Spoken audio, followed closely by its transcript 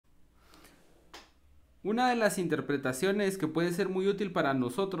Una de las interpretaciones que puede ser muy útil para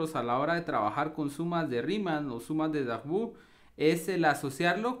nosotros a la hora de trabajar con sumas de Riemann o sumas de Darboux es el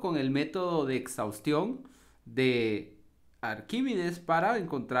asociarlo con el método de exhaustión de Arquímedes para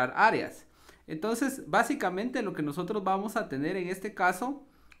encontrar áreas. Entonces, básicamente lo que nosotros vamos a tener en este caso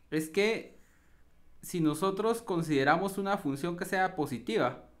es que si nosotros consideramos una función que sea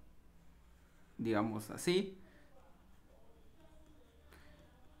positiva, digamos así,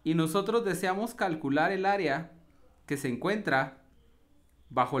 y nosotros deseamos calcular el área que se encuentra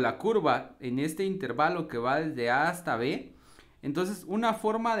bajo la curva en este intervalo que va desde A hasta B, entonces una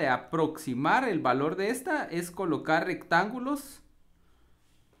forma de aproximar el valor de esta es colocar rectángulos,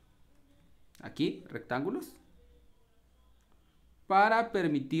 aquí, rectángulos, para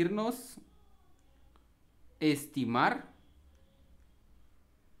permitirnos estimar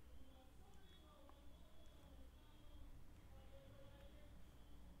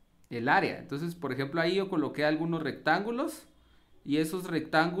el área. Entonces, por ejemplo, ahí yo coloqué algunos rectángulos y esos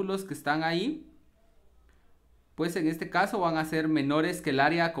rectángulos que están ahí, pues en este caso van a ser menores que el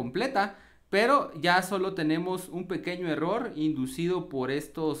área completa, pero ya solo tenemos un pequeño error inducido por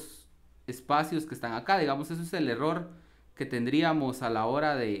estos espacios que están acá. Digamos, eso es el error que tendríamos a la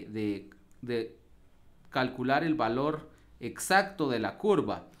hora de calcular el valor exacto de la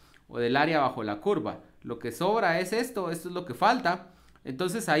curva o del área bajo la curva. Lo que sobra es esto es lo que falta.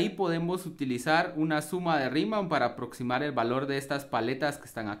 Entonces ahí podemos utilizar una suma de Riemann para aproximar el valor de estas paletas que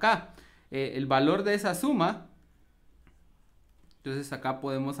están acá. El valor de esa suma, entonces acá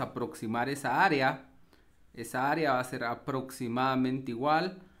podemos aproximar esa área. Esa área va a ser aproximadamente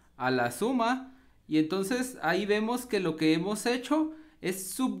igual a la suma. Y entonces ahí vemos que lo que hemos hecho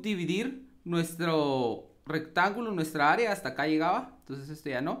es subdividir nuestro rectángulo, nuestra área, hasta acá llegaba. Entonces esto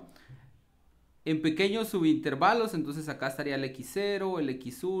ya no. En pequeños subintervalos, entonces acá estaría el x0, el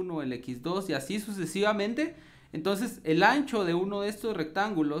x1, el x2 y así sucesivamente. Entonces el ancho de uno de estos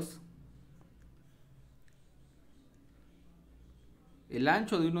rectángulos,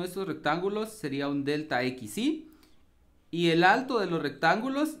 sería un delta xy y el alto de los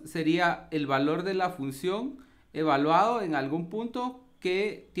rectángulos sería el valor de la función evaluado en algún punto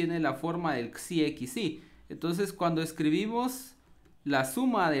que tiene la forma del xy. Entonces cuando escribimos la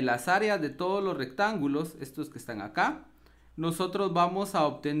suma de las áreas de todos los rectángulos, estos que están acá, nosotros vamos a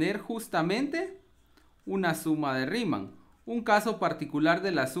obtener justamente una suma de Riemann. Un caso particular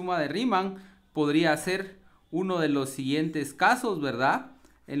de la suma de Riemann podría ser uno de los siguientes casos, ¿verdad?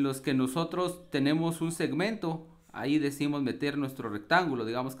 En los que nosotros tenemos un segmento, ahí decimos meter nuestro rectángulo,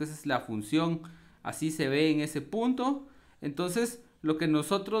 digamos que esa es la función, así se ve en ese punto. Entonces, lo que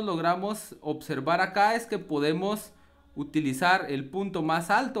nosotros logramos observar acá es que podemos utilizar el punto más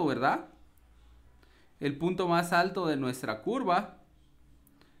alto, ¿verdad? El punto más alto de nuestra curva.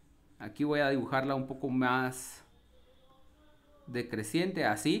 Aquí voy a dibujarla un poco más decreciente,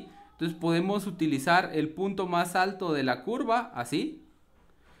 así. Entonces podemos utilizar el punto más alto de la curva, así.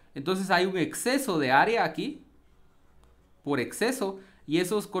 Entonces hay un exceso de área aquí, por exceso, y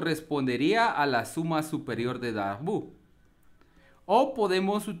eso correspondería a la suma superior de Darboux. O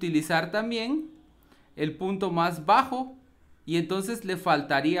podemos utilizar también el punto más bajo y entonces le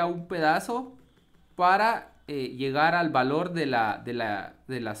faltaría un pedazo para llegar al valor de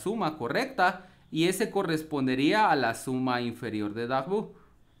la suma correcta y ese correspondería a la suma inferior de Darboux.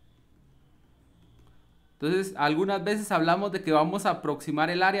 Entonces algunas veces hablamos de que vamos a aproximar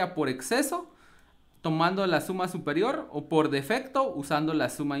el área por exceso tomando la suma superior o por defecto usando la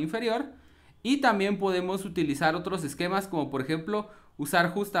suma inferior. Y también podemos utilizar otros esquemas como por ejemplo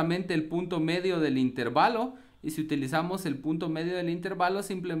usar justamente el punto medio del intervalo. Y si utilizamos el punto medio del intervalo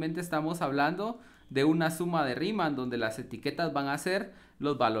simplemente estamos hablando de una suma de Riemann donde las etiquetas van a ser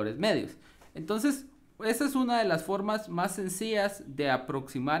los valores medios. Entonces esa es una de las formas más sencillas de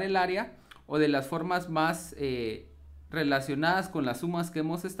aproximar el área o de las formas más relacionadas con las sumas que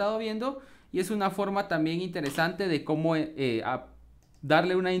hemos estado viendo. Y es una forma también interesante de cómo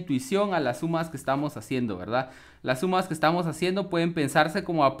darle una intuición a las sumas que estamos haciendo, ¿verdad? Las sumas que estamos haciendo pueden pensarse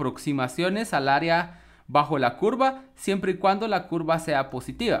como aproximaciones al área bajo la curva, siempre y cuando la curva sea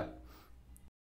positiva.